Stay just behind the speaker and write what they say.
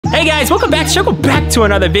Hey guys, welcome back to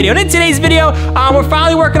another video. And in today's video, we're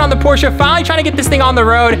finally working on the Porsche, finally trying to get this thing on the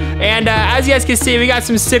road. And as you guys can see, we got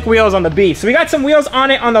some sick wheels on the beast. So we got some wheels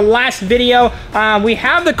on it on the last video. We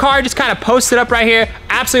have the car just kind of posted up right here.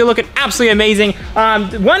 Absolutely looking absolutely amazing.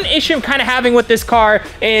 One issue I'm kind of having with this car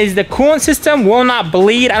is the coolant system will not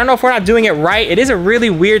bleed. I don't know if we're not doing it right. It is a really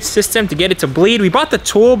weird system to get it to bleed. We bought the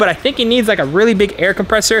tool, but I think it needs like a really big air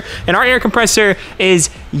compressor. And our air compressor is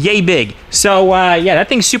yay big. So yeah, that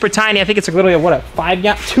thing's super tiny. I think it's like literally what,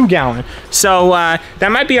 a 2 gallon. So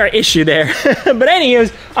that might be our issue there. But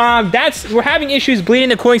anyways, we're having issues bleeding.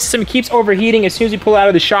 The cooling system keeps overheating as soon as we pull it out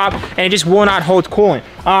of the shop, and it just will not hold coolant.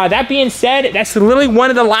 That being said, that's literally one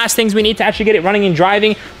of the last things we need to actually get it running and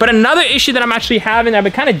driving. But another issue that I'm actually having, that I've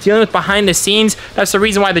been kind of dealing with behind the scenes, that's the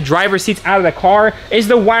reason why the driver's seat's out of the car, is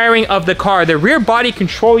the wiring of the car. The rear body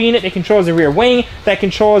control unit that controls the rear wing, that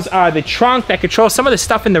controls the trunk, that controls some of the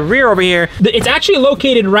stuff in the rear over here. It's actually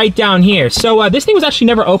located right down here. So this thing was actually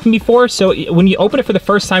never opened before. So when you open it for the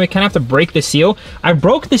first time, you kind of have to break the seal. I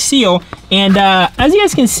broke the seal, and as you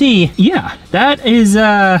guys can see, yeah, that is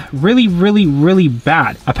really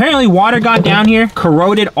bad. Apparently water got down here,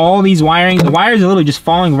 corroded all these wiring. The wires are literally just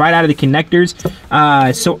falling right out of the connectors.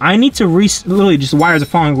 So I need to literally just, the wires are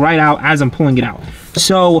falling right out as I'm pulling it out.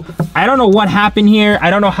 So I don't know what happened here. I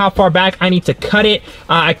don't know how far back I need to cut it.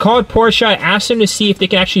 I called Porsche. I asked them to see if they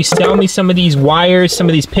can actually sell me some of these wires, some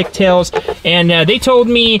of these pigtails, and they told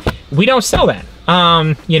me we don't sell that.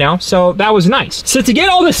 You know, so that was nice. So to get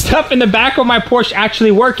all this stuff in the back of my Porsche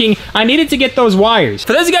actually working, I needed to get those wires.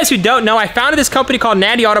 For those of you guys who don't know, I founded this company called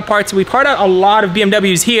Natty Auto Parts. We part out a lot of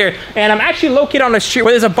BMWs here, and I'm actually located on a street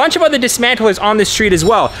where there's a bunch of other dismantlers on this street as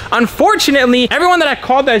well. Unfortunately, everyone that I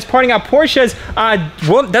called that is parting out Porsches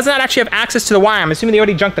does not actually have access to the wire. I'm assuming they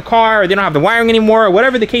already junked the car, or they don't have the wiring anymore, or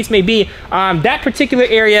whatever the case may be. That particular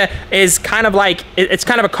area is kind of like, it's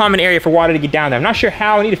kind of a common area for water to get down there. I'm not sure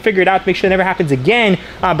how. I need to figure it out to make sure it never happens again,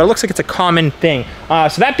 but it looks like it's a common thing.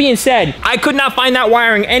 So that being said, I could not find that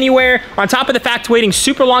wiring anywhere. On top of the fact, waiting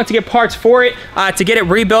super long to get parts for it, to get it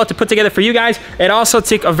rebuilt, to put together for you guys. It also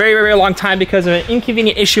took a very long time because of an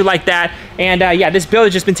inconvenient issue like that. And yeah, this build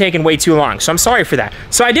has just been taking way too long. So I'm sorry for that.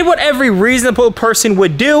 So I did what every reasonable person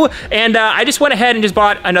would do, and I just went ahead and just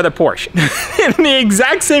bought another Porsche in the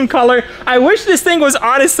exact same color. I wish this thing was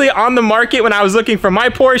honestly on the market when I was looking for my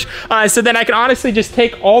Porsche, so then I can honestly just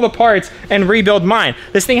take all the parts and rebuild mine.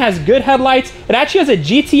 This thing has good headlights. It actually has a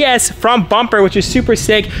GTS front bumper, which is super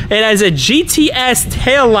sick. It has a GTS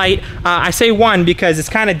tail light. I say one because it's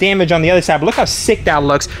kind of damaged on the other side, but look how sick that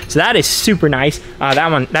looks. So that is super nice.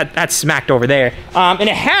 That's smacked over there. And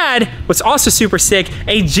it had, what's also super sick,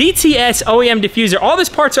 a GTS OEM diffuser. All these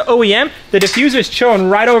parts are OEM. The diffuser is chilling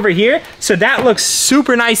right over here. So that looks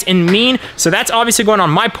super nice and mean. So that's obviously going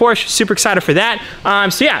on my Porsche. Super excited for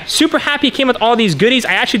that. So yeah, super happy it came with all these goodies.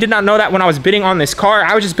 I actually did not know that when I was bidding on this car.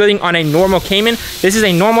 I was just bidding on a normal Cayman. This is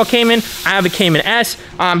a normal Cayman. I have a Cayman S.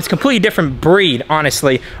 It's a completely different breed,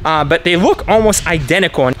 honestly. But they look almost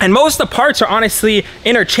identical. And most of the parts are honestly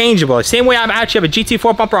interchangeable. The same way I actually have a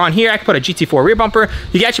GT4 bumper on here, I can put a GT4 rear bumper.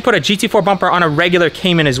 You can actually put a GT4 bumper on a regular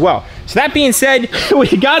Cayman as well. So that being said,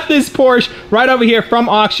 we got this Porsche right over here from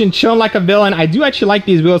auction, chilling like a villain. I do actually like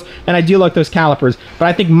these wheels, and I do like those calipers, but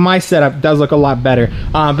I think my setup does look a lot better.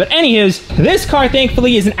 But anyways, this car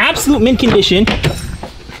thankfully is in absolute mint condition.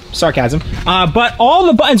 Sarcasm. But all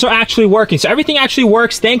the buttons are actually working, so everything actually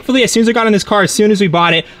works. Thankfully, as soon as I got in this car, as soon as we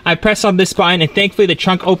bought it, I pressed on this button, and thankfully the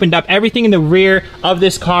trunk opened up. Everything in the rear of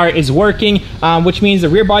this car is working, which means the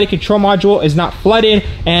rear body control module is not flooded,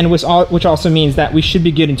 and which also means that we should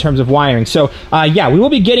be good in terms of wiring. So yeah, we will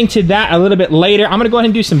be getting to that a little bit later. I'm gonna go ahead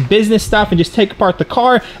and do some business stuff and just take apart the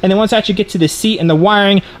car, and then once I actually get to the seat and the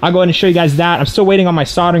wiring, I'll go ahead and show you guys that. I'm still waiting on my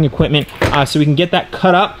soldering equipment, so we can get that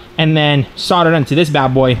cut up and then soldered onto this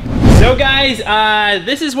bad boy. So guys,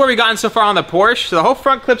 this is where we've gotten so far on the Porsche. So the whole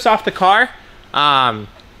front clip's off the car.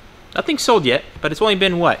 Nothing's sold yet, but it's only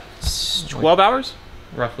been what, 12 hours?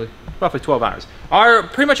 Roughly 12 hours.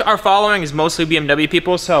 Pretty much our following is mostly BMW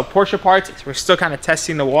people, so Porsche parts, we're still kind of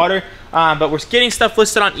testing the water, but we're getting stuff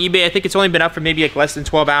listed on eBay. I think it's only been up for maybe like less than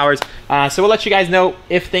 12 hours. So we'll let you guys know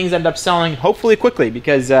if things end up selling, hopefully quickly,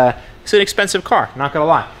 because it's an expensive car, not gonna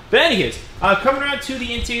lie. But anyways, coming around to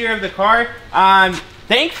the interior of the car,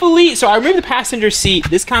 thankfully, so I removed the passenger seat.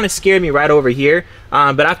 This kind of scared me right over here,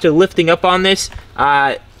 but after lifting up on this,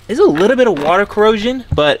 there's a little bit of water corrosion,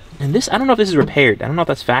 but and this, I don't know if this is repaired. I don't know if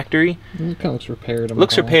that's factory. It kind of looks repaired.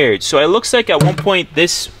 Looks repaired. So it looks like at one point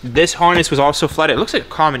this harness was also flooded. It looks like a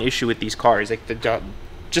common issue with these cars. Like the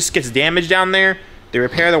just gets damaged down there. They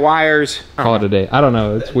repair the wires. Call it a day. I don't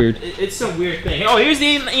know. It's weird. It's some weird thing. Oh, here's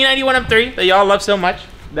the E91 M3 that y'all love so much.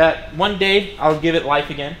 that one day I'll give it life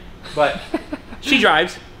again, but she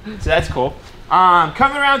drives, so that's cool.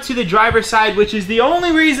 Coming around to the driver's side, which is the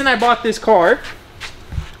only reason I bought this car,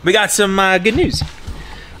 we got some good news.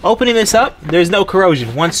 Opening this up, there's no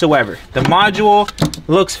corrosion whatsoever. The module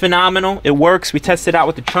looks phenomenal. It works. We tested it out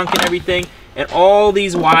with the trunk and everything, and all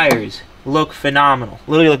these wires look phenomenal.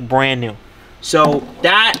 Literally look brand new. So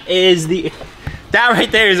that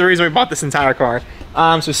right there is the reason we bought this entire car.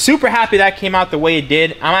 So super happy that came out the way it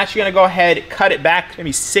did. I'm actually gonna go ahead, cut it back, maybe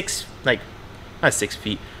not 6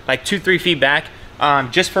 feet, like 2-3 feet back,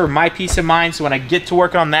 just for my peace of mind. So when I get to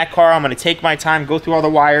working on that car, I'm gonna take my time, go through all the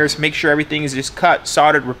wires, make sure everything is just cut,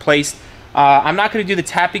 soldered, replaced. I'm not gonna do the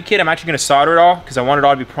tapping kit. I'm actually gonna solder it all because I want it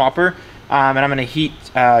all to be proper. And I'm gonna heat,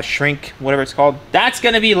 shrink, whatever it's called. That's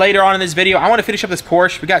gonna be later on in this video. I wanna finish up this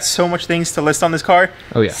Porsche. We got so much things to list on this car.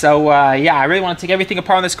 Oh yeah. So yeah, I really wanna take everything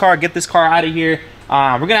apart on this car, get this car out of here.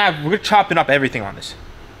 We're chopping up everything on this.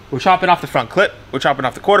 We're chopping off the front clip, we're chopping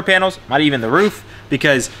off the quarter panels, not even the roof,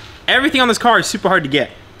 because everything on this car is super hard to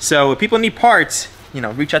get. So if people need parts, you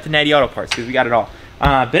know, reach out to Natty Auto Parts because we got it all.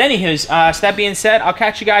 But anyways, so that being said, I'll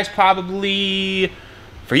catch you guys probably,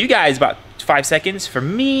 for you guys, about 5 seconds. For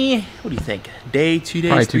me, what do you think? Day, 2 days,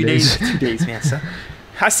 probably 3 days? 2 days, man. So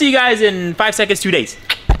I'll see you guys in 5 seconds, 2 days.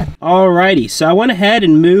 Alrighty, so I went ahead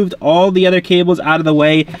and moved all the other cables out of the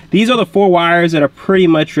way. These are the 4 wires that are pretty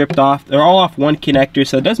much ripped off. They're all off one connector,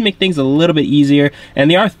 so it does make things a little bit easier,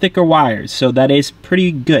 and they are thicker wires, so that is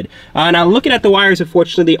pretty good. Now looking at the wires,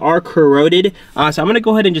 unfortunately, they are corroded, so I'm going to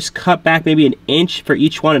go ahead and just cut back maybe 1 inch for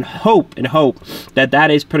each one and hope that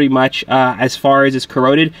that is pretty much as far as it's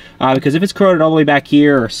corroded, because if it's corroded all the way back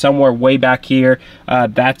here or somewhere way back here,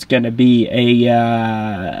 that's going to be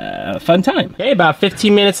a fun time. Okay, about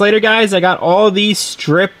 15 minutes later, guys, I got all these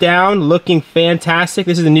stripped down, looking fantastic.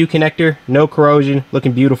 This is the new connector, no corrosion,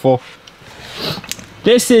 looking beautiful.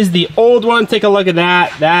 This is the old one. Take a look at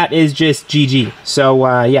that. That is just GG.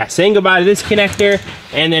 So yeah, saying goodbye to this connector,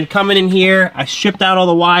 and then coming in here, I stripped out all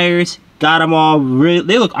the wires, got them all really,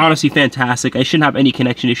 they look honestly fantastic. I shouldn't have any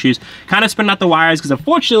connection issues. Kind of spinning out the wires because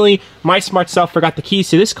unfortunately my smart self forgot the keys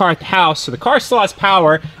to this car at the house, so the car still has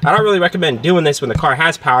power. I don't really recommend doing this when the car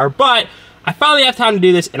has power, but I finally have time to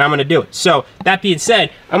do this, and I'm going to do it. So, that being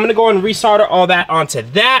said, I'm going to go and resolder all that onto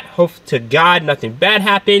that. Hope to God nothing bad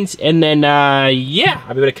happens. And then, yeah,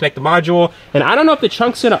 I'll be able to connect the module. And I don't know if the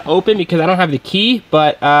trunk's going to open because I don't have the key.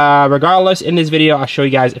 But regardless, in this video, I'll show you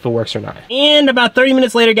guys if it works or not. And about 30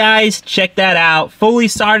 minutes later, guys, check that out. Fully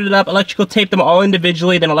soldered it up, electrical taped them all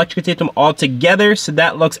individually, then electrical taped them all together. So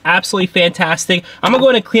that looks absolutely fantastic. I'm going to go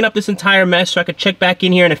ahead and clean up this entire mess so I can check back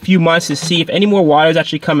in here in a few months to see if any more water is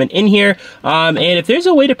actually coming in here. And if there's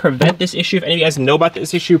a way to prevent this issue, if any of you guys know about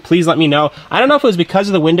this issue, please let me know. I don't know if it was because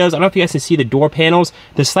of the windows. I don't know if you guys can see the door panels.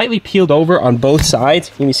 They're slightly peeled over on both sides.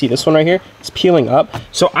 Can you see this one right here? It's peeling up.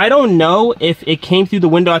 So I don't know if it came through the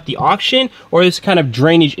window at the auction or this kind of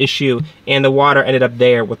drainage issue and the water ended up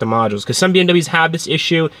there with the modules. Because some BMWs have this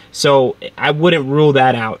issue, so I wouldn't rule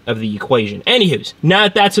that out of the equation. Anywho's, now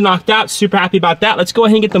that that's knocked out, super happy about that. Let's go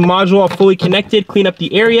ahead and get the module all fully connected, clean up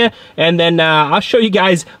the area, and then I'll show you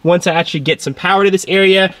guys once I actually get some power to this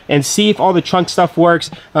area and see if all the trunk stuff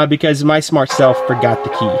works because my smart self forgot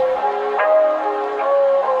the key.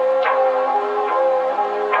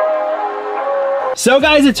 So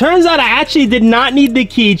guys, it turns out I actually did not need the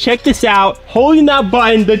key. Check this out. Holding that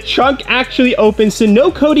button, the trunk actually opens, so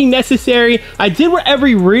no coding necessary. I did what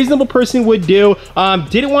every reasonable person would do.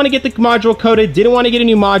 Didn't want to get the module coded, didn't want to get a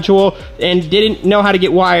new module, and didn't know how to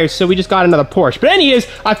get wires, so we just got another Porsche. But anyways,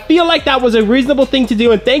 I feel like that was a reasonable thing to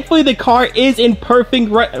do, and thankfully the car is in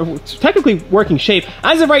perfect, technically working shape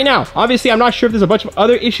as of right now. Obviously, I'm not sure if there's a bunch of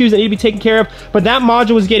other issues that need to be taken care of, but that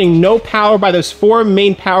module was getting no power by those 4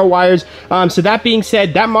 main power wires. So that being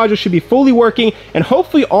said, that module should be fully working, and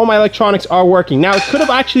hopefully all my electronics are working. Now, it could have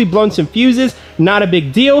actually blown some fuses, not a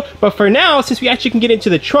big deal, but for now, since we actually can get into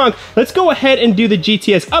the trunk, let's go ahead and do the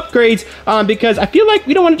GTS upgrades, because I feel like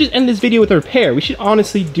we don't want to just end this video with a repair. We should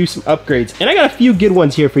honestly do some upgrades, and I got a few good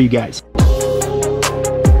ones here for you guys.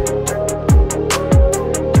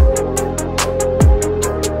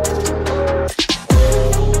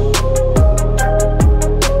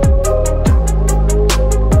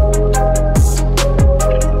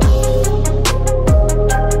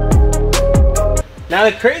 Now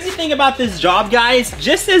the crazy thing about this job, guys,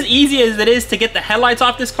 just as easy as it is to get the headlights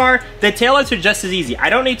off this car, the taillights are just as easy. I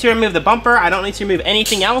don't need to remove the bumper, I don't need to remove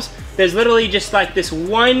anything else. There's literally just like this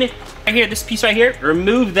one right here, this piece right here,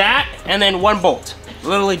 remove that, and then 1 bolt.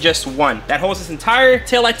 Literally just one. That holds this entire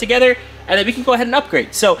taillight together. and then we can go ahead and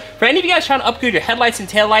upgrade. So for any of you guys trying to upgrade your headlights and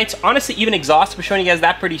taillights, honestly, even exhaust, we're showing you guys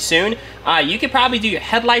that pretty soon. You could probably do your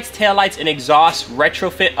headlights, taillights, and exhaust,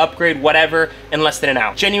 retrofit, upgrade, whatever, in less than an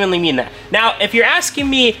hour. Genuinely mean that. Now, if you're asking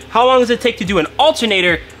me how long does it take to do an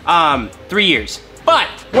alternator, 3 years. But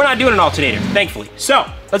we're not doing an alternator, thankfully. So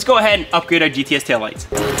let's go ahead and upgrade our GTS taillights.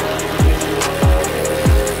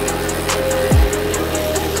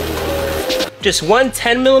 Just one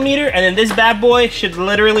 10mm, and then this bad boy should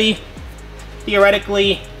literally,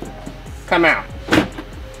 theoretically, come out.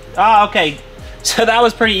 Oh, okay. So that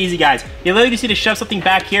was pretty easy, guys. You literally just need to shove something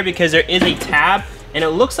back here because there is a tab, and it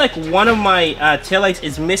looks like one of my taillights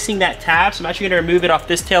is missing that tab, so I'm actually gonna remove it off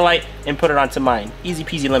this taillight and put it onto mine. Easy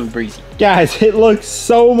peasy lemon breezy. Guys, it looks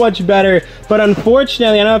so much better, but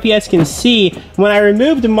unfortunately, I don't know if you guys can see, when I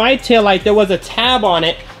removed my taillight, there was a tab on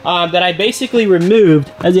it that I basically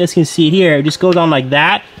removed. As you guys can see here, it just goes on like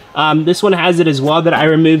that. This one has it as well that I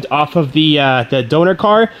removed off of the donor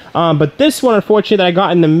car. But this one, unfortunately, that I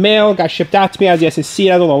got in the mail, got shipped out to me. As you guys can see,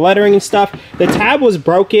 it has all the lettering and stuff. The tab was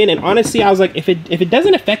broken, and honestly, I was like, if it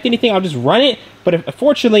doesn't affect anything, I'll just run it. But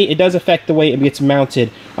unfortunately, it does affect the way it gets mounted.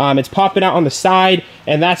 It's popping out on the side,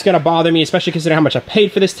 and that's gonna bother me, especially considering how much I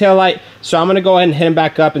paid for this taillight. So I'm gonna go ahead and hit him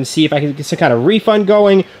back up and see if I can get some kind of refund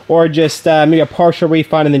going, or just maybe a partial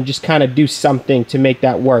refund, and then just kind of do something to make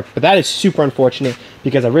that work. But that is super unfortunate,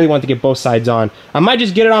 because I really want to get both sides on. I might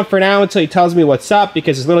just get it on for now until he tells me what's up,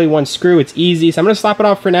 because it's literally one screw, it's easy. So I'm gonna slap it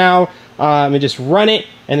on for now, and just run it,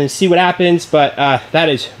 and then see what happens. But that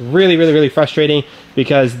is really, really, really frustrating,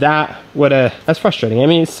 because that's frustrating. I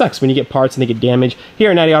mean, it sucks when you get parts and they get damaged. Here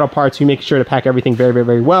at Natty Auto Parts, we make sure to pack everything very, very,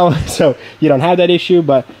 very well, so you don't have that issue,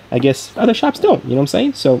 but I guess other shops don't, you know what I'm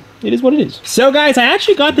saying? So it is what it is. So guys, I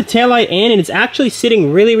actually got the taillight in, and it's actually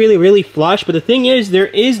sitting really, really, really flush, but the thing is, there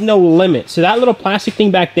is no limit. So that little plastic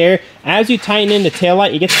thing back there, as you tighten in the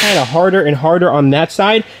taillight, it gets kind of harder and harder on that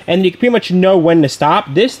side, and you can pretty much know when to stop.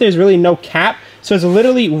 There's really no cap, so it's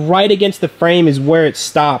literally right against the frame is where it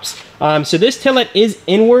stops. So this taillight is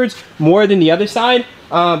inwards more than the other side,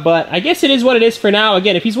 but I guess it is what it is for now.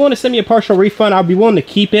 Again, if he's willing to send me a partial refund, I'll be willing to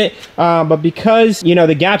keep it, but because, you know,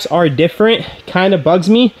 the gaps are different, kind of bugs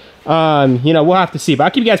me. You know, we'll have to see, but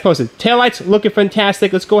I'll keep you guys posted. Taillights looking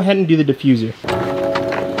fantastic. Let's go ahead and do the diffuser.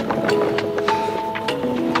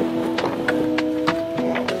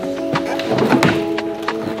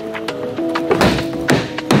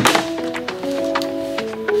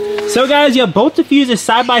 So guys, you have both diffusers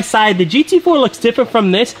side by side. The GT4 looks different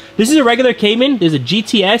from this. This is a regular Cayman, there's a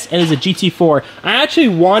GTS, and there's a GT4. I actually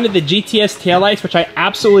wanted the GTS taillights, which I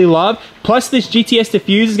absolutely love. Plus this GTS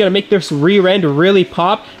diffuser is gonna make this rear end really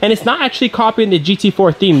pop, and it's not actually copying the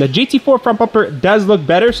GT4 theme. The GT4 front bumper does look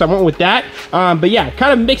better, so I went with that. But yeah,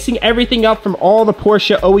 kind of mixing everything up from all the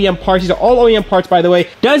Porsche OEM parts. These are all OEM parts, by the way.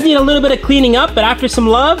 Does need a little bit of cleaning up, but after some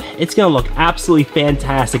love, it's gonna look absolutely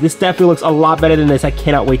fantastic. This definitely looks a lot better than this. I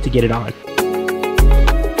cannot wait to get it on.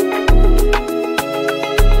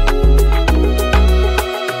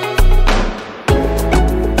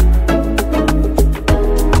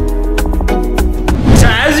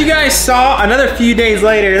 Saw another few days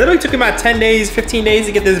later. It literally took about 10 days, 15 days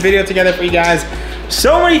to get this video together for you guys.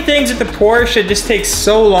 So many things with the Porsche, it just takes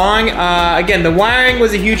so long. Again, the wiring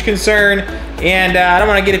was a huge concern, and I don't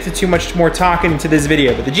want to get into too much more talking into this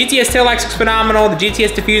video, but the GTS taillights looks phenomenal, the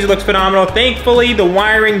GTS diffuser looks phenomenal. Thankfully, the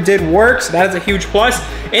wiring did work, so that is a huge plus.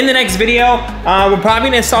 In the next video, we're probably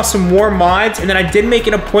gonna install some more mods, and then I did make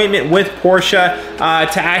an appointment with Porsche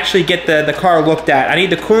to actually get the car looked at. I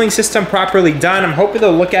need the cooling system properly done. I'm hoping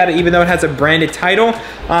they'll look at it even though it has a branded title.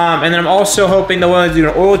 And then I'm also hoping they'll want to do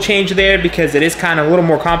an oil change there, because it is kind of a little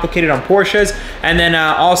more complicated on Porsches. And then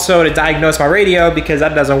also to diagnose my radio, because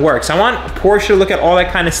that doesn't work. So I want Porsche to look at all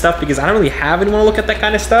that kind of stuff, because I don't really have anyone to look at that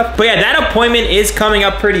kind of stuff. But yeah, that appointment is coming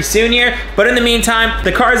up pretty soon here. But in the meantime,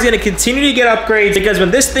 the car is going to continue to get upgrades, because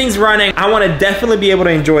when this thing's running, I want to definitely be able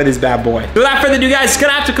to enjoy this bad boy. So without further ado, guys, it's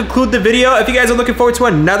going to have to conclude the video. If you guys are looking forward to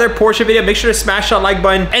another Porsche video, make sure to smash that like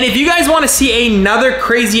button. And if you guys want to see another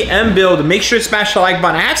crazy M build, make sure to smash the like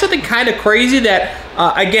button. I have something kind of crazy that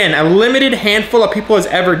again, a limited handful of people has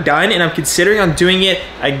ever done, and I'm considering on doing it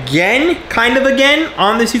again, kind of again,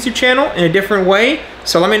 on this YouTube channel in a different way.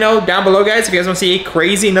 So let me know down below, guys, if you guys want to see a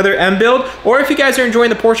crazy another M build, or if you guys are enjoying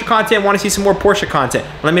the Porsche content and want to see some more Porsche content.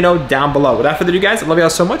 Let me know down below. Without further ado, guys, I love you all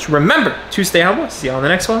so much. Remember to stay humble. See you on the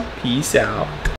next one. Peace out.